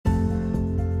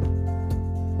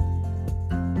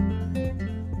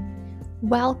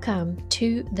Welcome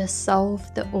to the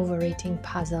Solve the Overeating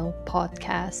Puzzle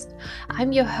podcast.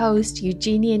 I'm your host,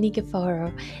 Eugenia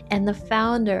Nicoforo, and the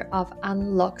founder of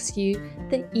Unlox'U,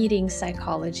 the Eating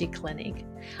Psychology Clinic.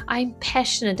 I'm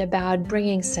passionate about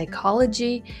bringing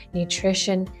psychology,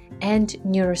 nutrition, and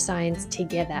neuroscience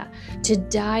together to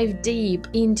dive deep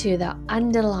into the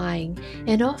underlying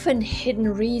and often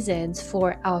hidden reasons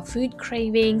for our food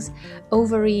cravings,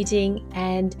 overeating,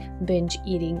 and binge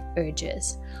eating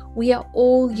urges. We are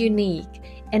all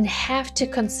unique and have to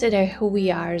consider who we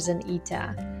are as an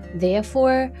eater.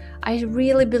 Therefore, I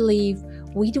really believe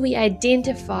we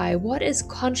identify what is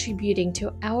contributing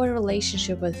to our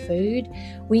relationship with food,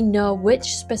 we know which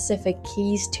specific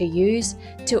keys to use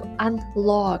to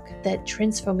unlock that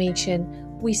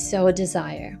transformation we so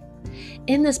desire.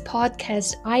 In this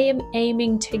podcast, I am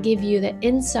aiming to give you the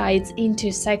insights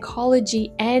into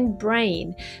psychology and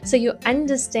brain so you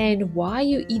understand why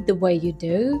you eat the way you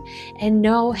do and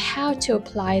know how to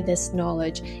apply this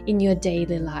knowledge in your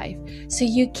daily life so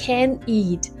you can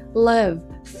eat, live,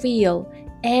 feel,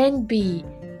 and be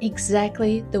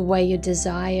exactly the way you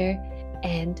desire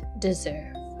and deserve.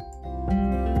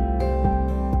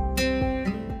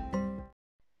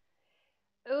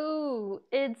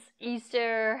 It's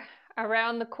Easter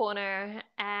around the corner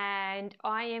and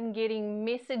I am getting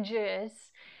messages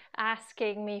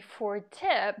asking me for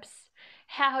tips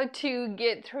how to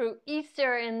get through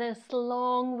Easter in this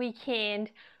long weekend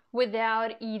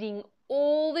without eating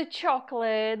all the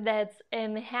chocolate that's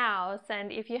in the house.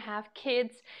 And if you have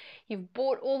kids, you've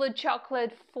bought all the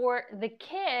chocolate for the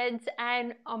kids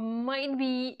and might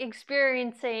be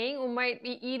experiencing or might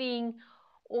be eating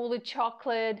all the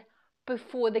chocolate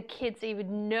before the kids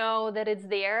even know that it's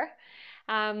there,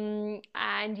 and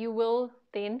you will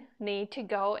then need to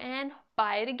go and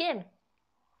buy it again.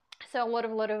 So a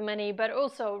lot of money, but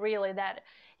also really that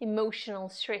emotional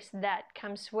stress that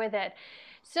comes with it.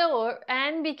 So,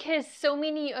 and because so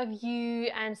many of you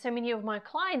and so many of my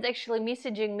clients actually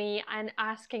messaging me and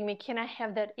asking me, can I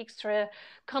have that extra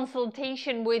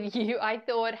consultation with you? I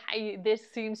thought, hey, this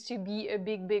seems to be a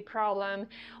big problem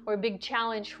or a big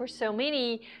challenge for so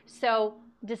many. So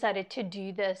decided to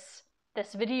do this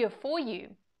video for you.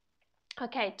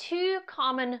 Okay, 2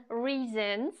 common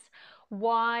reasons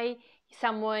why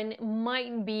someone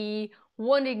might be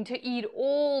wanting to eat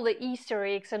all the Easter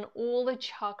eggs and all the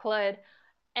chocolate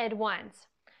at once.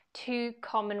 2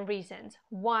 common reasons.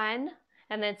 One,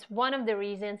 and that's one of the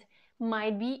reasons,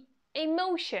 might be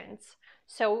emotions.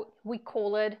 So we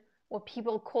call it, or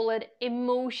people call it,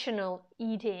 emotional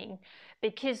eating,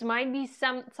 because might be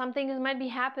something that might be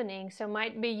happening. So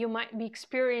you might be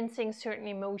experiencing certain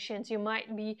emotions. You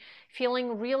might be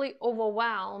feeling really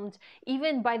overwhelmed,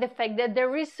 even by the fact that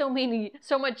there is so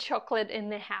much chocolate in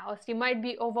the house. You might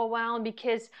be overwhelmed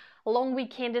because a long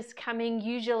weekend is coming.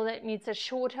 Usually that means a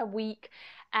shorter week,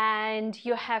 and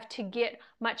you have to get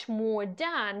much more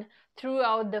done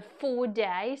throughout the 4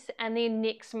 days. And then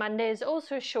next Monday is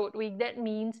also a short week. That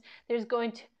means there's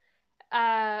going to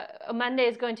Monday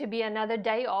is going to be another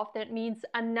day off. That means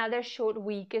another short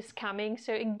week is coming.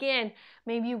 So again,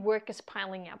 maybe work is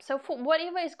piling up. So for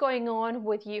whatever is going on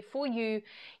with you,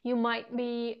 you might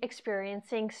be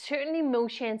experiencing certain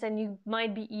emotions and you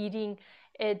might be eating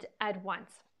it at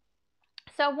once.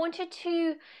 So I wanted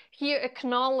to here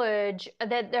acknowledge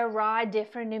that there are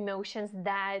different emotions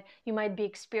that you might be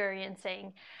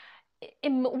experiencing.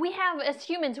 We have, as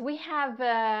humans, we have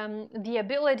the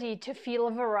ability to feel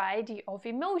a variety of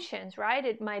emotions, right?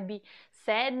 It might be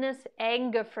sadness,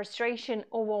 anger, frustration,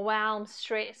 overwhelm,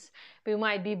 stress. We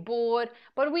might be bored,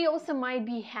 but we also might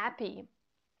be happy.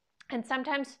 And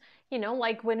sometimes,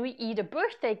 like when we eat a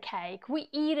birthday cake, we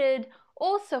eat it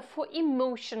also for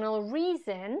emotional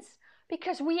reasons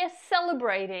because we are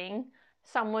celebrating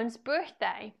someone's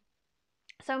birthday.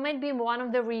 So it might be one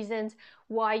of the reasons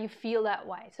why you feel that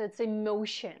way. So it's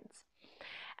emotions.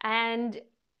 And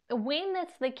when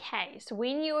that's the case,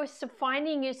 when you're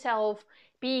finding yourself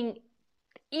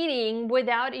eating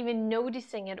without even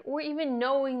noticing it or even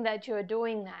knowing that you're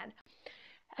doing that,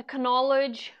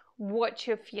 acknowledge what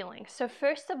you're feeling. So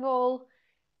first of all,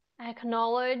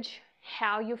 acknowledge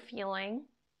how you're feeling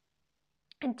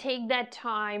and take that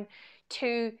time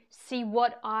to see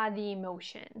what are the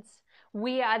emotions.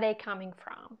 Where are they coming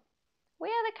from?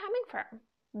 Where are they coming from?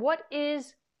 What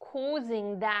is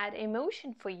causing that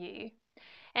emotion for you?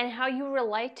 And how you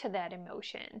relate to that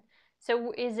emotion.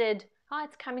 So is it,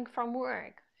 it's coming from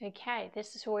work. Okay,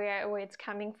 this is where it's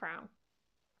coming from.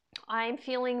 I'm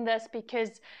feeling this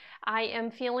because I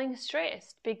am feeling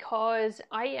stressed, because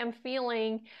I am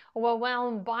feeling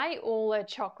overwhelmed by all the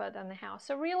chocolate in the house.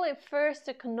 So really first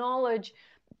acknowledge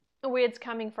where it's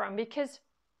coming from, because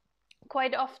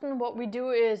quite often what we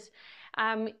do is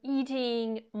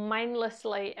eating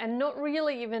mindlessly and not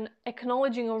really even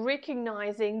acknowledging or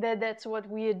recognizing that that's what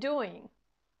we are doing.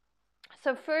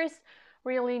 So first,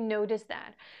 really notice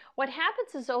that. What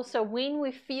happens is also when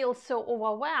we feel so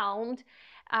overwhelmed,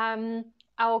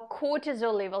 our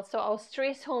cortisol level, so our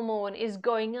stress hormone, is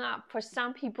going up. For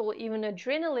some people, even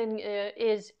adrenaline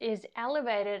is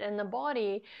elevated in the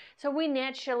body. So we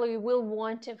naturally will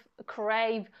want to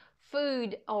crave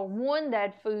food, or want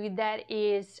that food that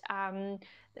is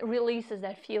releases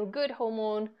that feel-good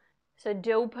hormone, so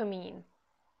dopamine.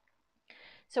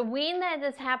 So when that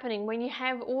is happening, when you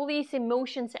have all these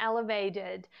emotions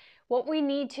elevated, what we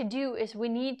need to do is we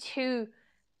need to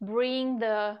bring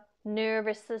the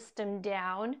nervous system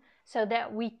down so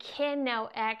that we can now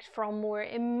act from more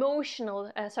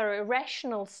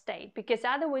rational state, because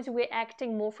otherwise we're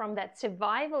acting more from that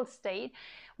survival state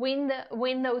when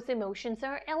those emotions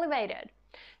are elevated.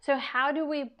 So how do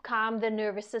we calm the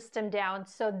nervous system down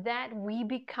so that we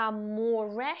become more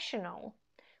rational?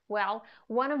 Well,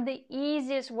 one of the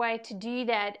easiest way to do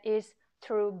that is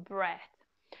through breath.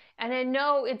 And I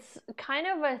know it's kind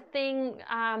of a thing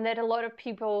that a lot of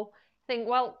people think,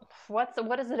 well,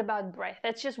 what is it about breath?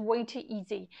 That's just way too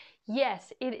easy.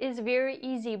 Yes, it is very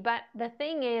easy, but the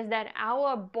thing is that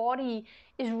our body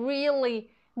is really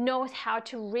knows how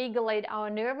to regulate our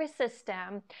nervous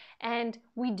system, and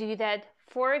we do that,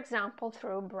 for example,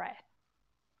 through breath.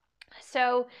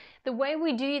 So the way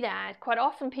we do that, quite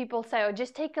often people say, oh,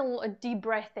 just take a deep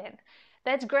breath in.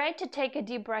 That's great to take a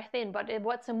deep breath in, but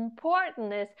what's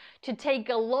important is to take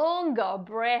a longer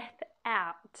breath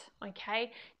out,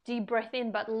 okay? Deep breath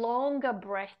in, but longer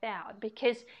breath out,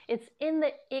 because it's in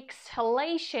the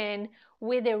exhalation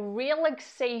where the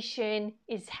relaxation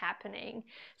is happening.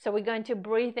 So we're going to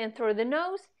breathe in through the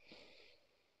nose,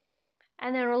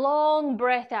 and then a long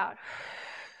breath out.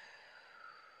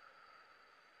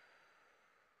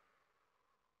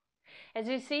 As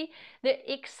you see,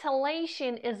 the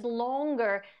exhalation is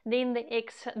longer than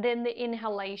the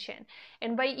inhalation.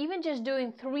 And by even just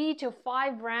doing 3 to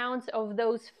 5 rounds of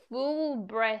those full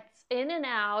breaths in and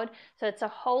out, so it's a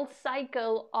whole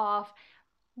cycle of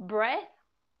breath,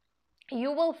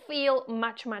 you will feel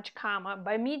much, much calmer.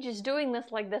 By me just doing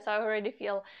this like this, I already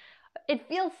feel, it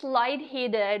feels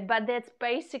lightheaded, but that's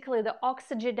basically the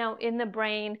oxygen now in the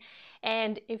brain.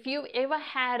 And if you ever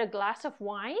had a glass of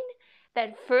wine,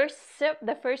 that first sip,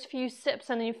 the first few sips,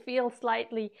 and you feel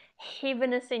slightly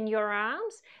heaviness in your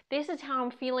arms, this is how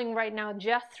I'm feeling right now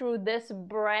just through this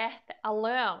breath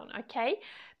alone, okay?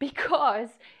 Because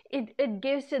it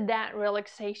gives you that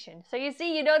relaxation. So you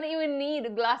see, you don't even need a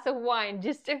glass of wine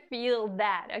just to feel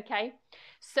that, okay?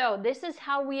 So this is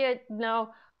how we are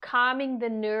now calming the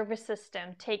nervous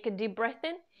system. Take a deep breath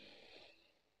in,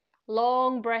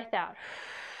 long breath out.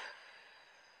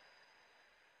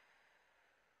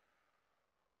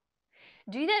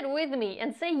 Do that with me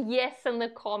and say yes in the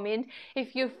comment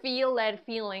if you feel that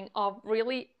feeling of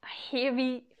really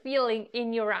heavy feeling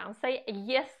in your arms. Say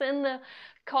yes in the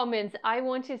comments. I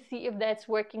want to see if that's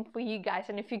working for you guys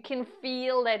and if you can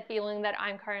feel that feeling that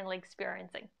I'm currently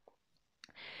experiencing.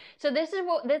 So that's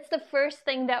the first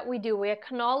thing that we do. We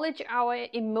acknowledge our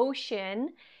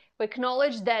emotion. We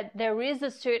acknowledge that there is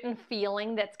a certain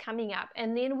feeling that's coming up,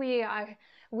 and then we are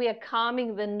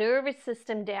calming the nervous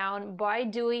system down by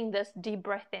doing this deep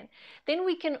breath in. Then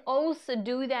we can also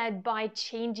do that by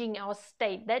changing our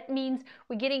state. That means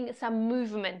we're getting some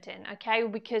movement in, okay?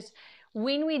 Because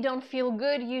when we don't feel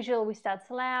good, usually we start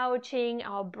slouching,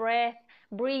 our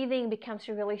breathing becomes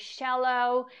really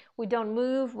shallow, we don't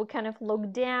move, we kind of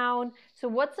look down. So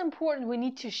what's important, we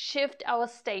need to shift our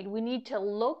state. We need to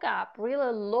look up,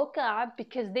 really look up,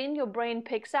 because then your brain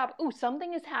picks up, oh,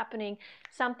 something is happening,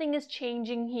 something is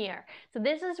changing here. So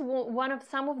this is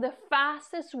some of the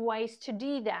fastest ways to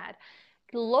do that.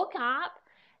 Look up,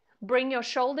 bring your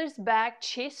shoulders back,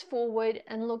 chest forward,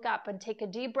 and look up, and take a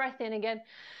deep breath in again,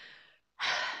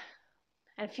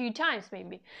 and a few times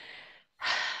maybe.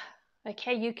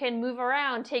 Okay, you can move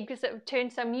around, turn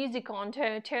some music on,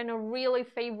 turn a really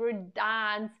favorite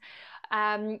dance,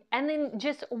 and then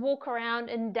just walk around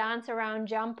and dance around,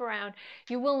 jump around.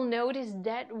 You will notice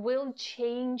that will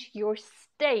change your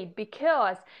state,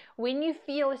 because when you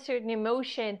feel a certain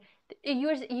emotion, you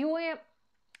are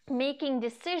making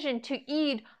decision to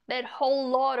eat that whole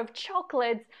lot of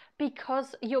chocolates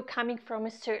because you're coming from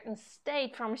a certain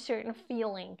state, from a certain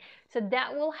feeling. So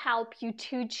that will help you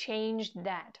to change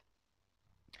that.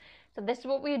 So this is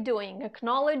what we're doing,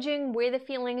 acknowledging where the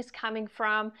feeling is coming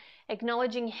from,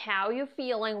 acknowledging how you're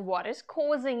feeling, what is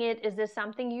causing it, is there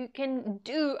something you can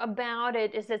do about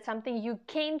it, is it something you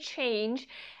can change,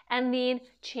 and then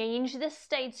change the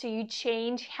state so you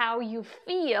change how you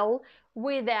feel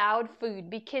without food.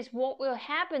 Because what will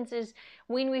happen is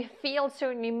when we feel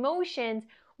certain emotions,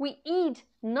 we eat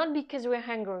not because we're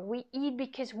hungry, we eat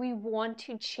because we want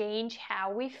to change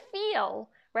how we feel,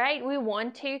 right? We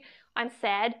want to, I'm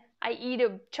sad, I eat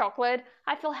a chocolate,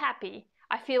 I feel happy,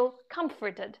 I feel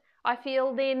comforted, I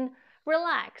feel then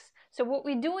relaxed. So what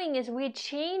we're doing is we're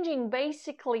changing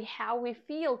basically how we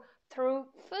feel through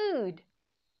food.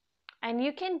 And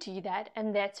you can do that,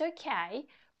 and that's okay.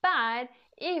 But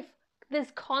if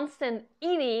this constant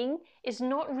eating is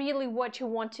not really what you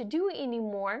want to do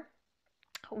anymore,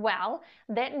 well,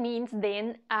 that means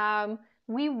then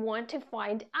we want to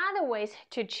find other ways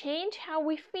to change how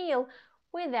we feel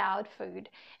without food.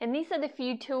 And these are the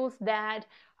few tools that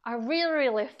are really,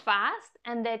 really fast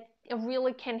and that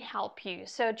really can help you.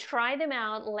 So try them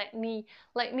out. Let me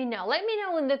know. Let me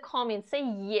know in the comments. Say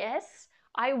yes,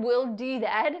 I will do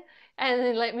that. And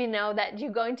then let me know that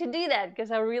you're going to do that,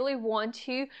 because I really want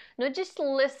to not just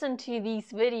listen to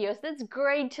these videos. That's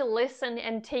great to listen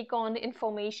and take on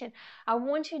information. I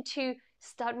want you to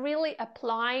start really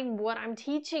applying what I'm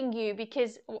teaching you,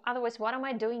 because otherwise what am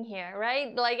I doing here,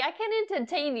 right? Like, I can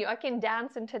entertain you, I can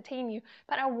dance, entertain you,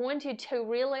 but I want you to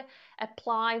really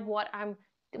apply what I'm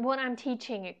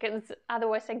teaching you, because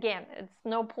otherwise, again, it's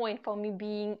no point for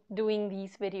me doing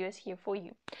these videos here for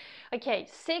you. Okay,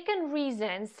 second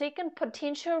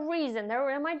potential reason,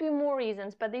 there might be more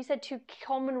reasons, but these are two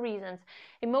common reasons.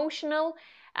 Emotional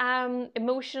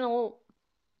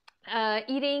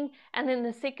eating, and then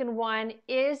the second one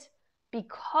is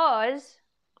because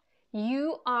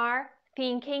you are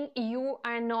thinking you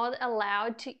are not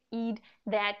allowed to eat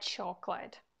that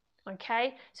chocolate.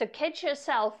 Okay, so catch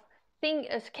yourself,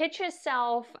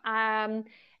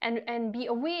 and be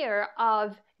aware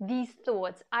of these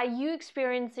thoughts. Are you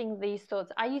experiencing these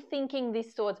thoughts? Are you thinking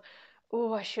these thoughts?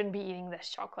 Oh, I shouldn't be eating this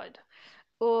chocolate.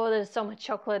 Oh, there's so much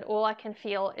chocolate. All I can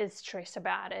feel is stress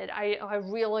about it. I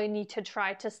really need to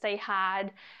try to stay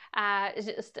hard.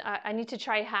 I need to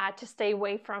try hard to stay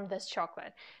away from this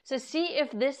chocolate. So see if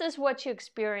this is what you're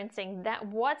experiencing. That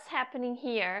what's happening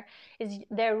here is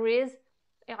there is,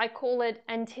 I call it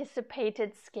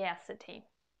anticipated scarcity.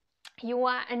 You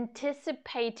are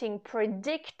anticipating,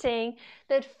 predicting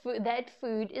that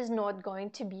food is not going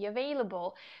to be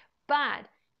available. But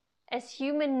as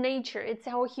human nature, it's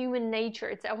our human nature,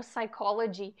 it's our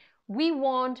psychology. We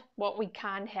want what we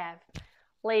can't have.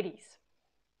 Ladies,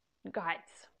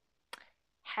 guys,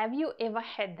 have you ever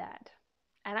had that?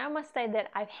 And I must say that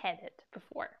I've had it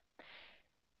before.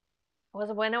 It was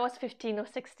when I was 15 or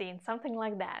 16, something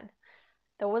like that.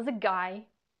 There was a guy,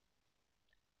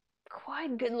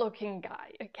 quite good looking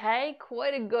guy, okay?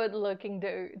 Quite a good looking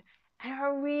dude. And I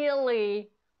really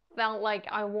felt like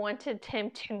I wanted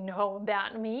him to know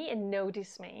about me and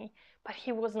notice me, but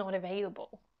he was not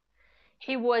available.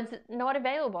 He was not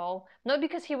available, not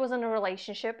because he was in a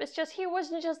relationship, it's just he was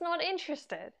just not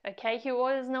interested, okay? He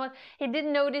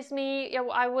didn't notice me,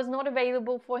 I was not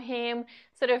available for him,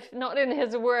 sort of not in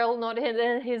his world, not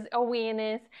in his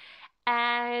awareness.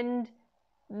 And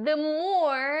the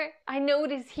more I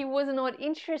noticed he was not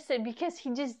interested because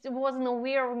he just wasn't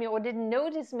aware of me or didn't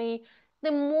notice me,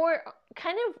 the more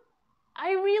kind of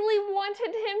I really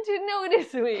wanted him to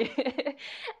notice me.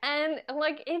 And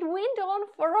like, it went on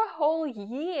for a whole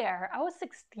year. I was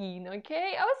 16,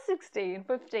 okay? I was 16,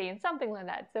 15, something like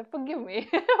that. So forgive me.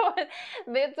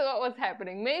 That's what was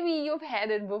happening. Maybe you've had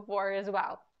it before as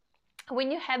well. When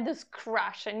you had this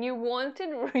crush and you wanted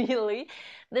really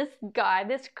this guy,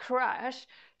 this crush,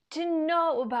 to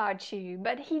know about you,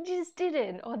 but he just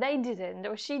didn't, or they didn't,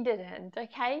 or she didn't,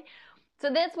 okay? So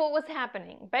that's what was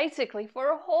happening. Basically, for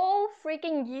a whole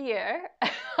freaking year,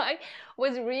 I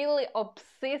was really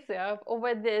obsessive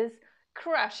over this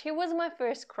crush. He was my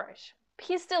first crush.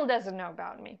 He still doesn't know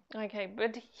about me, okay?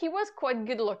 But he was quite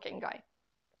good looking guy.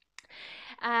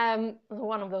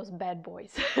 One of those bad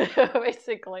boys,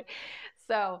 basically.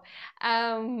 So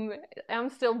I'm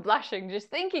still blushing just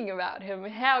thinking about him.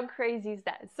 How crazy is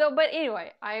that? So, but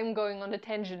anyway, I am going on a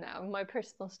tangent now, my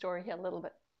personal story here a little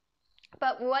bit.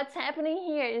 But what's happening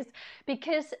here is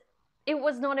because it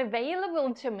was not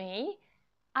available to me,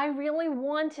 I really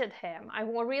wanted him. I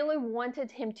really wanted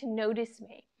him to notice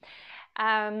me.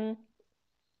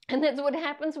 And that's what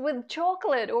happens with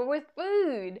chocolate or with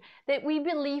food, that we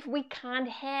believe we can't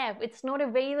have. It's not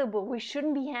available. We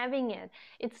shouldn't be having it.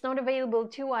 It's not available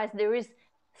to us. There is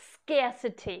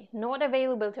scarcity, not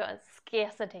available to us,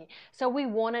 scarcity. So we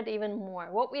want it even more.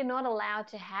 What we're not allowed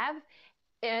to have,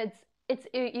 it's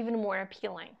even more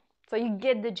appealing. So you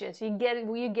get the gist, you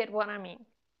get what I mean.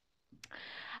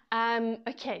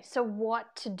 Okay, so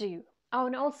what to do? Oh,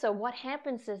 and also what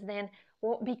happens is then,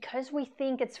 well, because we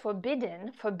think it's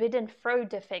forbidden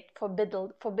fruit effect,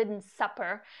 forbidden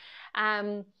supper,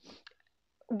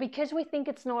 because we think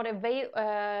it's not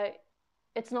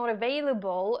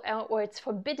available or it's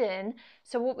forbidden,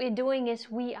 so what we're doing is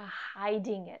we are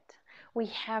hiding it. We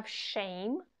have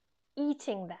shame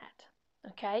eating that.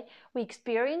 Okay, we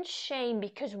experience shame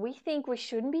because we think we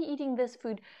shouldn't be eating this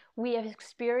food. We are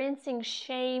experiencing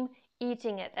shame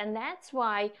eating it, and that's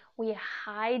why we are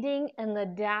hiding in the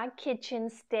dark kitchen,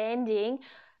 standing,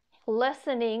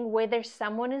 listening whether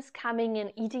someone is coming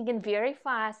and eating it very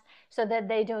fast so that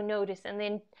they don't notice,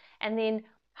 and then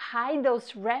hide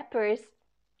those wrappers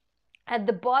at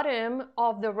the bottom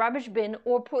of the rubbish bin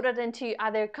or put it into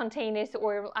other containers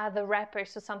or other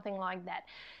wrappers or something like that.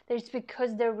 There's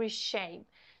because there is shame.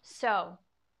 So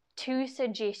 2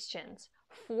 suggestions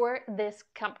for this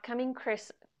upcoming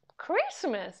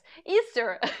Christmas,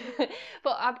 Easter,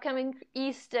 for upcoming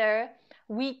Easter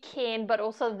weekend, but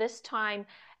also this time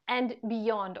and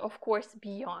beyond, of course,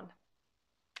 beyond.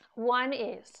 One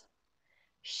is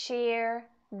share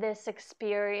this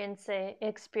experience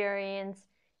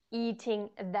eating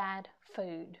that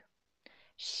food.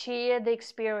 Share the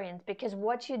experience, because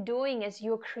what you're doing is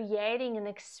you're creating an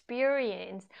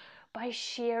experience by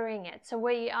sharing it. So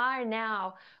we are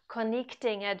now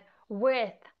connecting it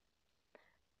with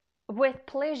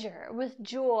pleasure, with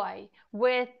joy,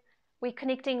 we're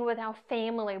connecting with our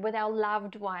family, with our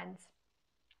loved ones.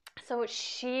 So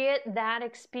share that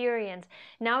experience.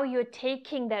 Now you're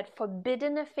taking that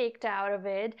forbidden effect out of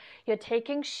it. You're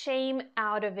taking shame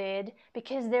out of it,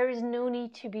 because there is no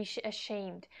need to be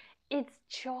ashamed. It's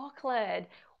chocolate.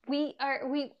 We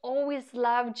always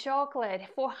love chocolate.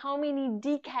 For how many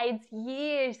decades,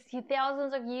 years,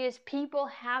 thousands of years, people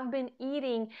have been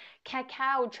eating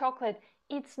cacao, chocolate.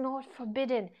 It's not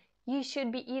forbidden. You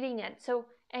should be eating it. So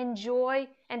enjoy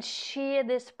and share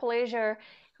this pleasure.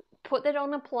 Put it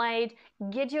on a plate,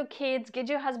 get your kids, get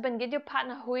your husband, get your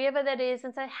partner, whoever that is,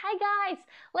 and say, hey guys,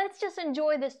 let's just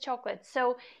enjoy this chocolate.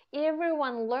 So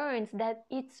everyone learns that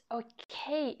it's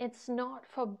okay, it's not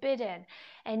forbidden.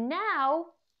 And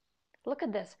now, look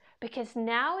at this, because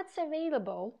now it's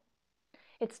available,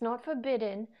 it's not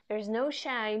forbidden, there's no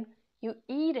shame, you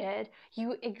eat it,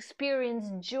 you experience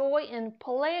joy and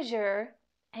pleasure,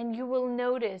 and you will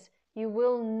notice you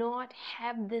will not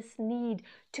have this need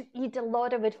to eat a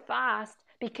lot of it fast,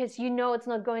 because you know it's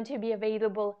not going to be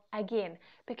available again,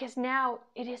 because now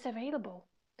it is available.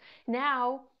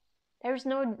 Now there is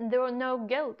no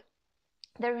guilt,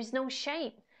 there is no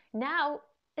shame. Now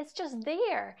it's just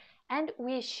there, and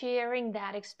we're sharing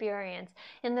that experience.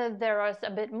 And if there is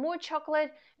a bit more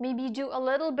chocolate, maybe do a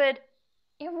little bit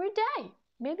every day.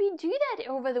 Maybe do that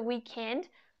over the weekend.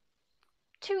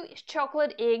 2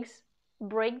 chocolate eggs,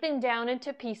 break them down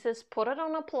into pieces, put it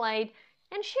on a plate,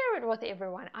 and share it with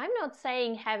everyone. I'm not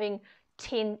saying having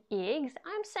 10 eggs,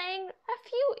 I'm saying a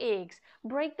few eggs.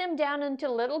 Break them down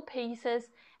into little pieces,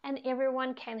 and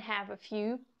everyone can have a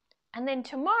few. And then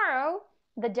tomorrow,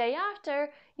 the day after,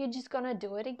 you're just gonna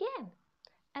do it again,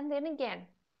 and then again,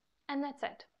 and that's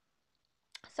it.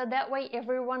 So that way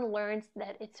everyone learns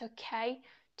that it's okay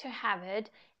to have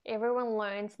it. Everyone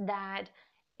learns that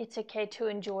it's okay to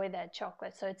enjoy that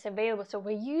chocolate. So it's available. So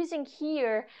we're using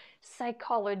here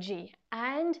psychology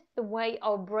and the way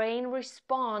our brain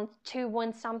responds to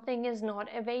when something is not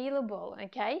available.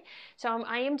 Okay, so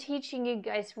I am teaching you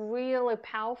guys really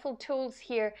powerful tools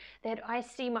here that I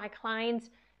see my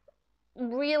clients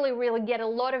really get a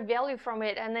lot of value from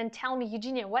it, and then tell me,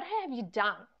 Eugenia, what have you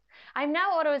done? I'm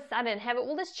now all of a sudden have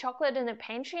all this chocolate in the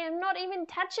pantry. I'm not even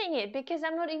touching it because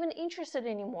I'm not even interested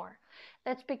anymore.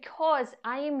 That's because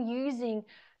I am using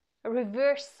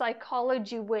reverse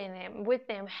psychology with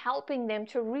them, helping them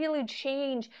to really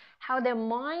change how their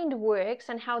mind works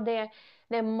and how their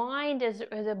mind is,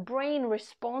 the brain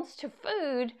responds to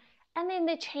food, and then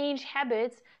they change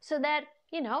habits so that,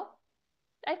 it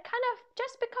kind of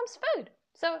just becomes food.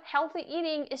 So healthy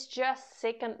eating is just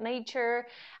second nature,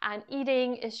 and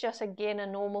eating is just, again, a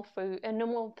normal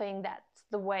thing. That's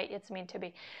the way it's meant to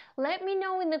be. Let me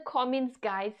know in the comments,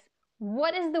 guys,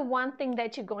 what is the one thing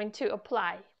that you're going to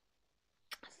apply?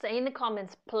 Say in the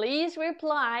comments, please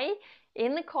reply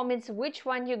in the comments which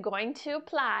one you're going to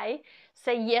apply.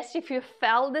 Say yes if you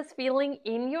felt this feeling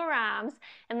in your arms,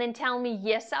 and then tell me,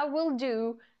 yes, I will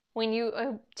do. when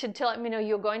you to let me know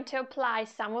you're going to apply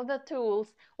some of the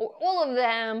tools or all of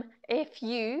them if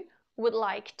you would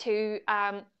like to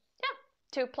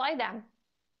to apply them,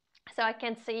 so I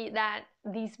can see that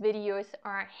these videos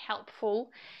are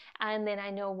helpful and then I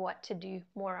know what to do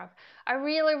more of. I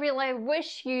really, really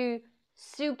wish you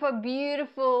super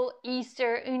beautiful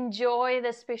Easter. Enjoy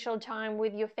the special time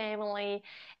with your family,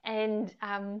 and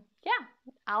yeah,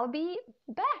 I'll be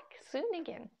back soon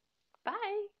again.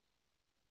 Bye.